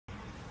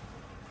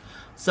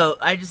So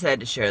I just had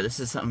to share. This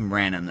is something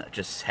random that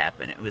just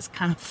happened. It was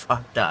kind of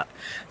fucked up.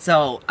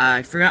 So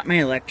I forgot my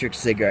electric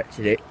cigarette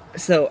today.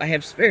 So I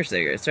have spare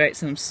cigarettes, right?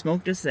 So I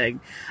smoked a cig.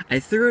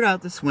 I threw it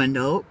out this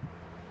window.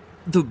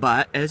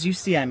 But as you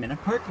see, I'm in a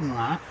parking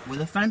lot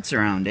with a fence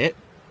around it.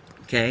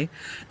 Okay?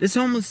 This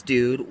homeless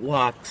dude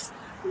walks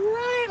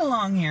right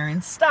along here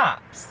and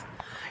stops.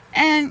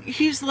 And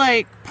he's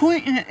like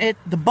pointing at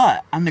the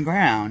butt on the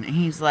ground. And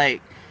he's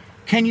like,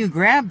 "Can you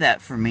grab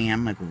that for me?"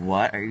 I'm like,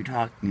 "What are you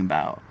talking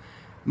about?"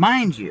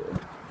 Mind you,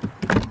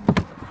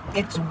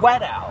 it's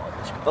wet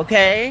out,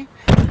 okay?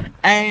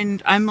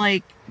 And I'm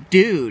like,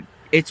 "Dude,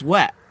 it's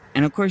wet."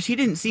 And of course, he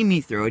didn't see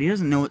me throw it. He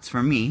doesn't know it's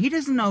for me. He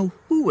doesn't know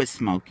who was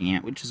smoking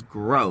it, which is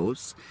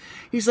gross.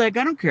 He's like,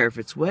 "I don't care if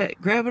it's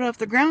wet. Grab it off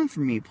the ground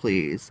for me,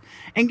 please.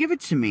 And give it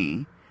to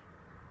me."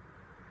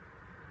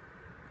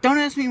 Don't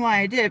ask me why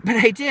I did, but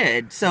I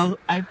did. So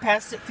I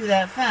passed it through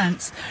that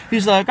fence.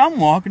 He's like, "I'm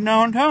walking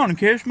downtown to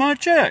cash my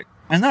check.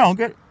 And then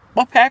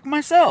I'll pack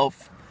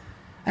myself."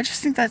 I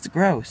just think that's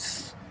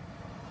gross.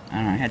 I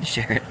don't know, I had to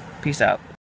share it. Peace out.